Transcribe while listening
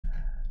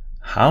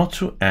How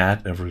to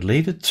add a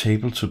related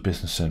table to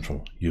Business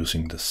Central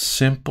using the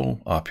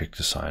simple object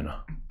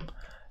designer.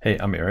 Hey,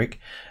 I'm Eric,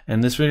 and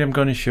in this video I'm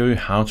going to show you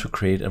how to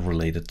create a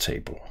related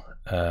table.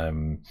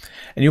 And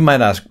you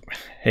might ask,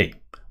 hey,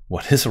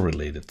 what is a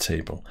related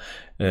table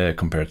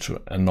compared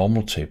to a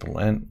normal table?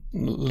 And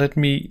let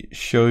me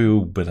show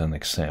you with an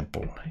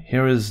example.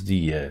 Here is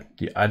the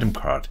item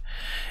card,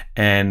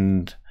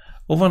 and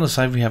over on the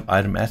side we have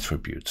item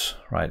attributes,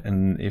 right?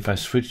 And if I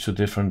switch to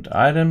different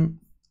item,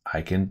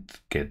 I can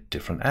get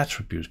different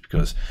attributes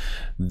because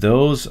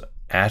those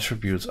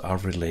attributes are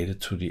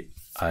related to the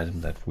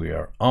item that we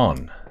are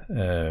on.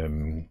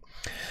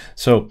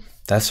 So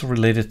that's a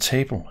related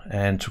table,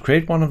 and to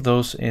create one of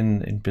those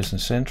in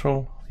Business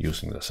Central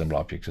using the simple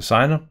object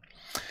designer,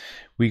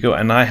 we go,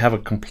 and I have a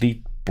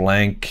complete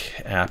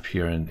blank app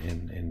here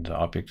in the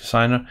object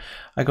designer.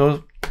 I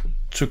go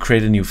to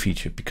create a new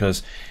feature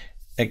because,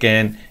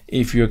 again,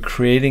 if you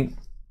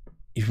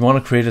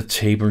want to create a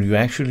table, you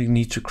actually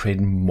need to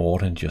create more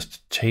than just a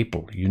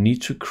table. You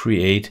need to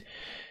create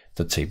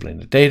the table in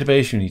the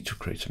database. You need to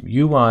create some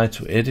UI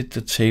to edit the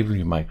table.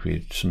 You might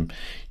create some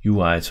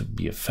UI to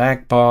be a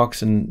fact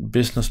box and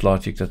business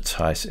logic that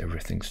ties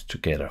everything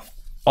together.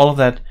 All of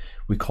that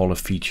we call a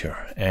feature.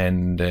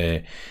 And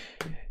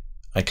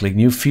I click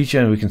new feature,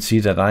 and we can see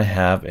that I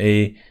have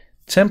a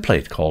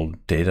template called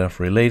data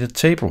related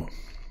table.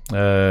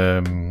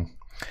 So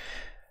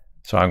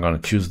I'm going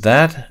to choose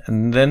that,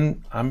 and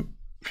then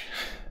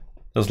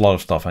there's a lot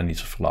of stuff I need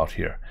to fill out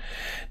here.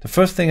 The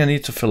first thing I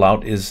need to fill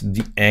out is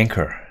the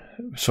anchor.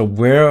 So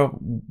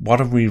what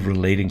are we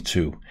relating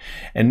to?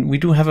 And we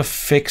do have a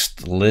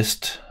fixed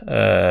list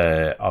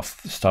of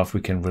stuff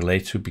we can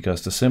relate to,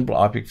 because the simple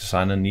object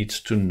designer needs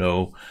to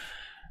know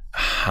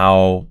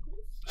how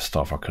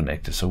stuff are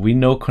connected. So we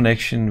know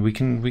connection. We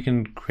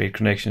can create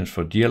connections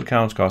for GL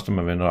accounts,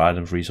 customer, vendor,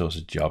 items,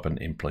 resources, job, and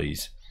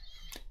employees.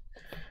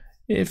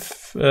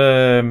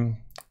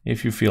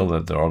 If you feel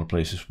that there are other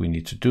places we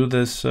need to do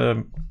this,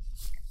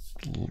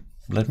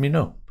 let me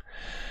know.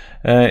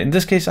 In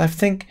this case, I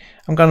think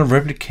I'm going to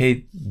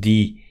replicate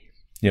the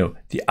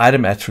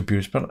item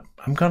attributes, but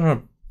I'm going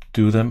to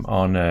do them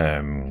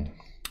on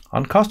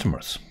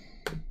customers.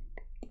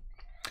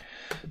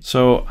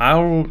 So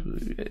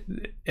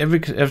every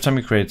time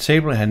you create a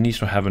table, it needs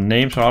to have a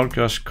name. So I'll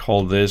just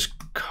call this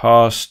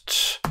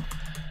cost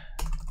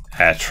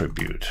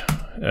attribute.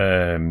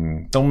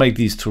 Don't make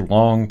these too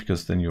long,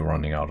 because then you're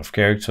running out of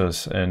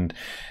characters, and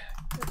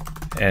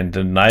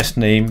the nice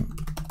name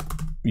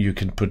you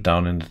can put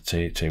down in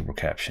the table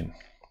caption.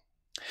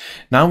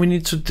 Now we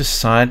need to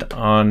decide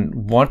on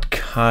what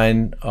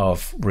kind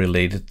of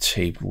related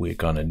table we're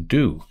gonna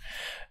do.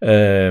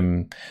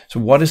 So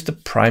what is the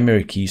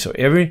primary key? So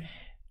everything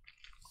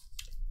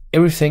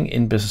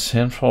in Business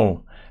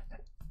Central,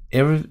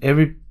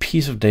 every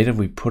piece of data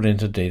we put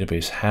into the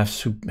database has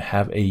to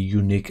have a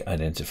unique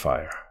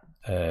identifier.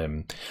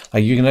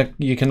 Like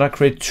you cannot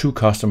create two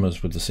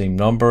customers with the same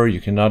number.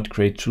 You cannot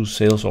create two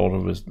sales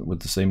orders with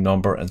the same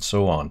number, and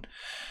so on.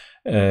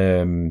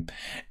 And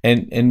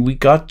we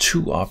got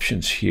two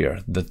options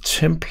here. The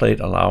template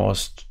allows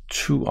us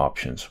two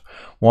options.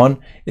 One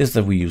is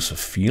that we use a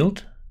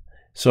field.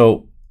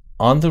 So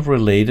on the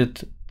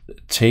related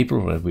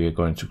table that we are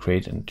going to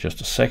create in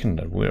just a second,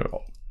 that we're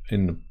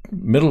in the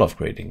middle of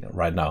creating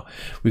right now,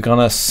 we're going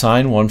to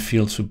assign one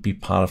field to be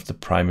part of the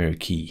primary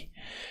key.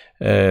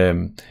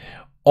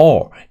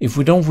 Or if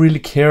we don't really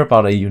care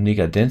about a unique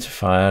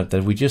identifier,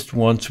 that we just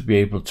want to be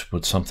able to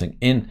put something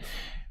in,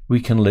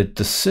 we can let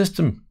the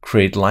system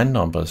create line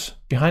numbers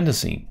behind the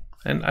scene.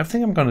 And I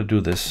think I'm going to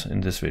do this in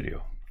this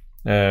video.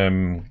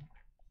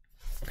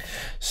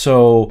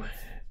 So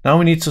now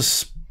we need to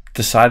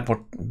decide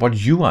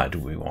what UI do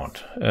we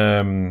want.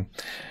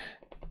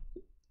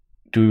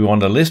 Do we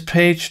want a list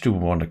page? Do we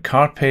want a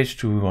card page?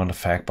 Do we want a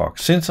fact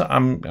box? Since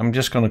I'm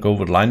just going to go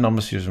with line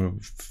numbers,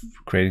 using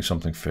creating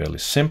something fairly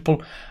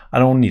simple, I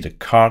don't need a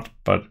card,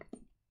 but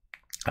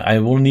I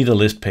will need a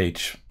list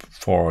page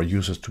for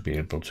users to be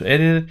able to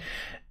edit it.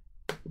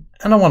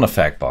 And I want a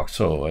fact box,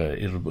 so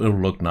it'll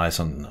look nice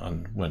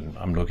on when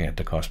I'm looking at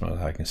the customer.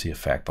 I can see a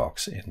fact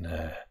box in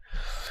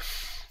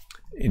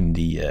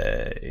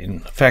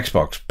facts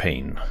box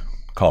pane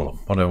column,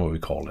 whatever we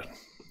call it.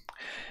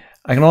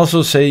 I can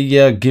also say,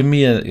 yeah, give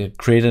me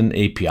create an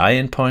API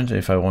endpoint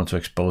if I want to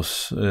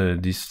expose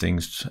these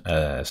things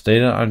as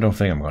data. I don't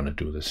think I'm going to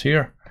do this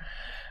here.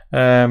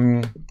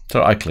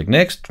 So I click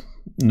next.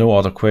 No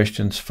other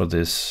questions for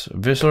this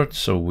wizard,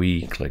 so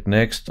we click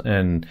next,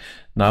 and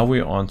now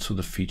we're on to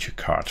the feature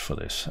card for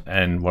this.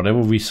 And whatever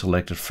we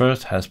selected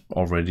first has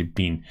already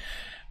been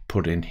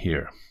put in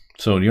here.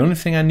 So the only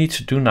thing I need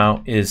to do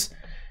now is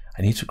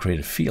I need to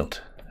create a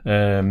field.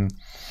 And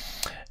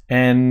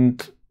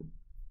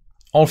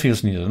all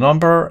fields need a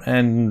number,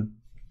 and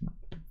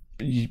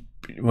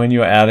when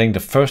you're adding the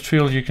first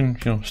field, you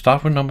can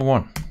start with number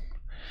 1.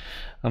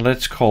 And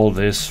let's call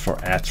this for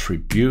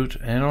attribute,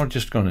 and we're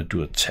just going to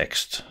do a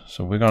text.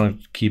 So we're going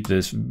to keep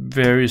this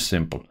very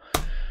simple.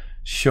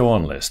 Show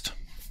on list.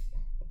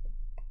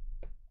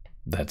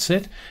 That's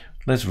it.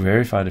 Let's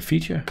verify the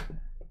feature.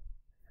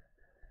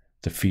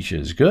 the feature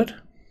is good.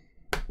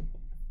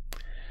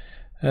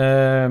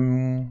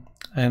 And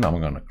I'm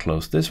going to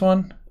close this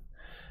one,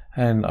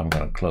 and I'm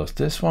going to close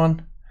this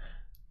one,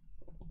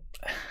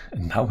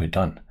 and now we're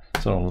done.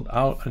 So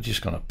I'm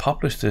just going to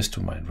publish this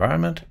to my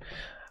environment.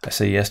 I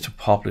say yes to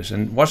publish,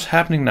 and what's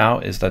happening now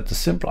is that the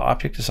simple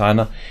object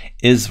designer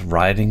is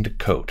writing the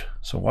code.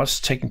 So what's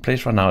taking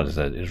place right now is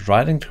that it's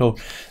writing code,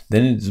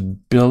 then it's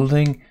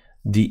building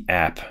the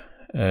app,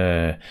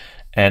 and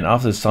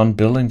after it's done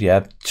building the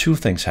app, two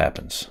things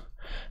happens.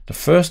 The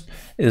first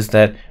is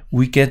that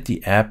we get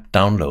the app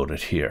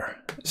downloaded here.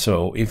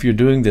 So if you're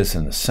doing this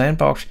in the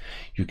sandbox,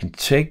 you can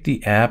take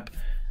the app,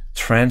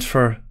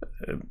 transfer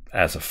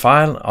as a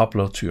file,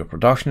 upload to your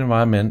production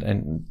environment,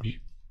 and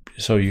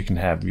so you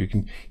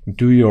can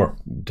do your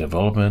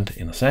development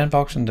in a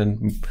sandbox and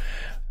then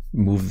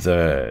move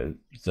the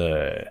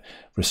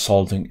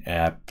resulting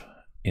app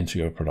into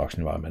your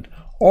production environment.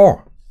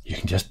 Or you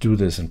can just do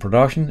this in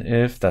production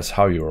if that's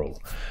how you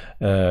roll.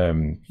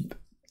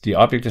 The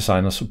object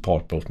designer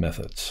support both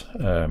methods.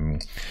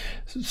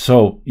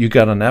 So you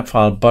got an app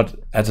file, but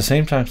at the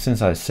same time,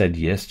 since I said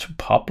yes to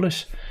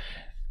publish,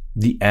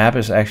 the app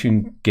is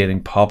actually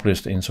getting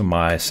published into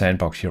my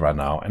sandbox here right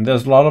now. And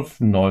there's a lot of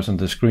noise on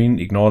the screen.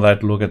 Ignore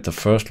that. Look at the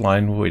first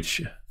line,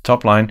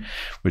 top line,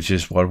 which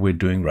is what we're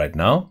doing right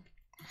now.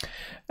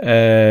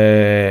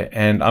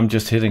 And I'm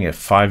just hitting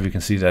F5. You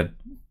can see that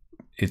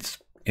it's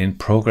in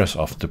progress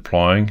of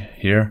deploying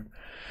here.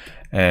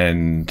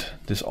 And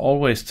this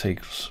always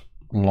takes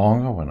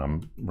longer when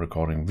I'm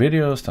recording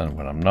videos than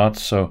when I'm not.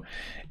 So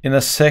in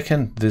a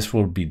second, this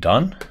will be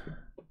done.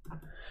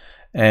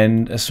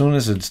 And as soon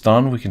as it's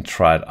done, we can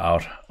try it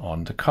out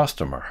on the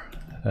customer.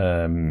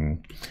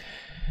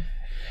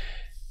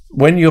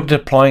 When you're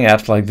deploying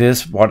apps like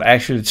this, what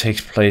actually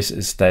takes place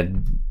is that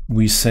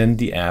we send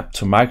the app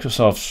to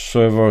Microsoft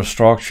server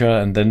structure,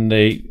 and then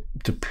they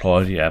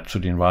deploy the app to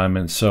the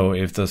environment. So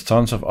if there's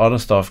tons of other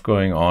stuff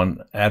going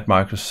on at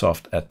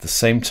Microsoft at the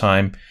same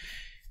time,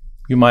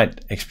 you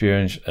might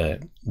experience a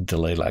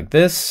delay like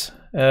this.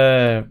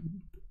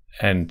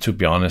 And to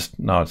be honest,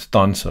 now it's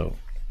done. So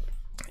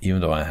even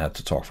though I had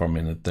to talk for a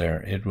minute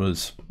there, it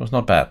was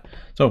not bad.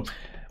 So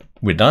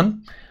we're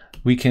done.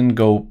 We can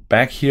go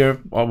back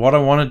here. What I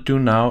want to do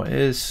now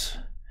is,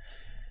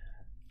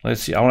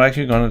 let's see, I'm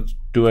actually going to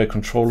do a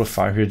Control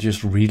F5 here,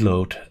 just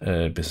reload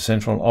Business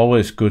Central.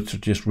 Always good to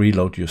just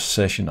reload your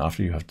session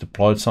after you have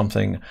deployed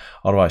something.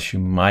 Otherwise, you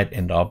might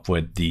end up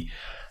with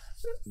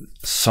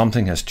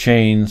something has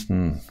changed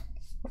and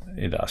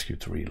it asks you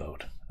to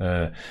reload.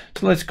 So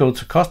let's go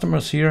to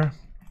customers here.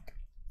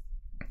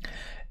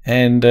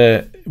 And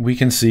we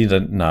can see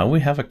that now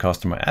we have a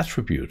customer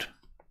attribute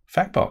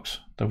fact box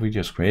that we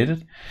just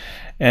created.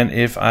 And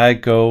if I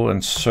go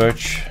and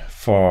search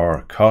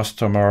for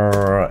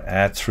customer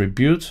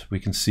attribute, we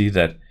can see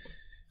that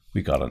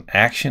we got an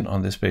action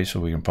on this page, so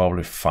we can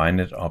probably find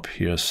it up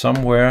here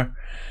somewhere.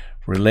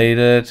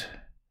 Related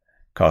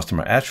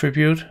customer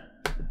attribute.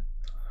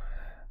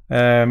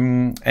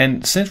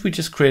 And since we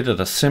just created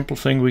a simple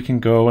thing, we can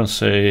go and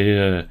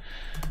say,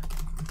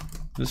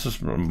 this is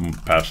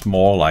perhaps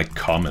more like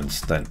comments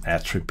than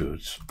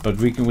attributes, but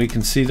we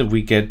can see that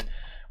we get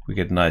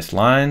nice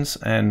lines,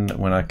 and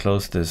when I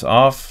close this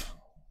off,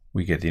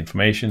 we get the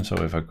information. So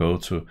if I go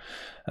to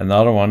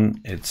another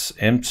one, it's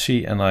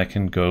empty, and I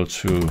can go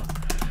to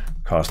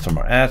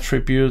customer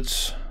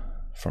attributes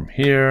from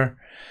here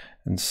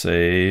and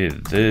say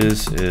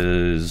this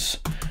is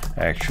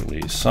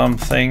actually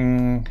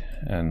something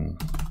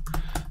and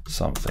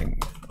something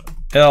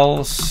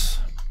else,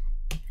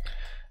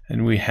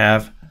 and we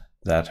have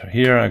that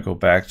here. I go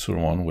back to the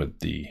one with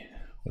the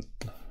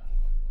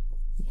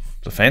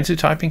fancy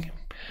typing.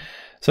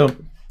 So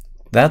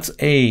that's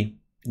a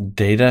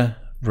data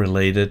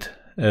related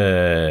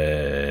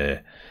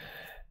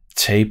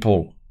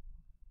table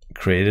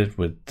created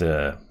with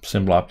the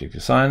simple object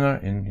designer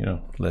in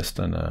less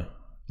than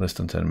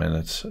 10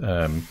 minutes.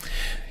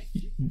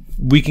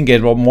 We can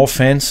get more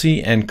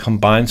fancy and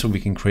combine, so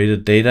we can create a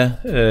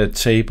data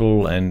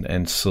table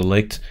and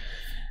select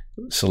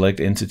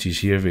entities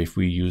here if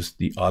we use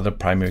the other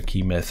primary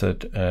key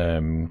method.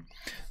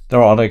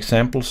 There are other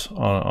examples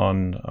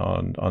on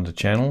the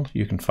channel.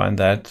 You can find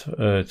that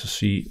to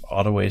see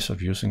other ways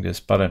of using this,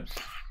 but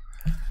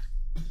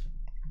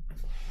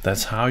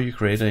that's how you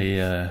create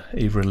a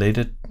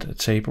related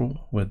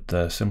table with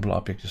the simple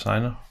object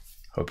designer.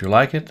 Hope you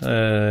like it.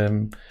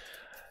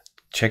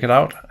 Check it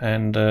out,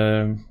 and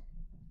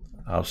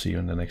I'll see you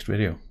in the next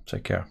video.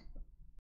 Take care.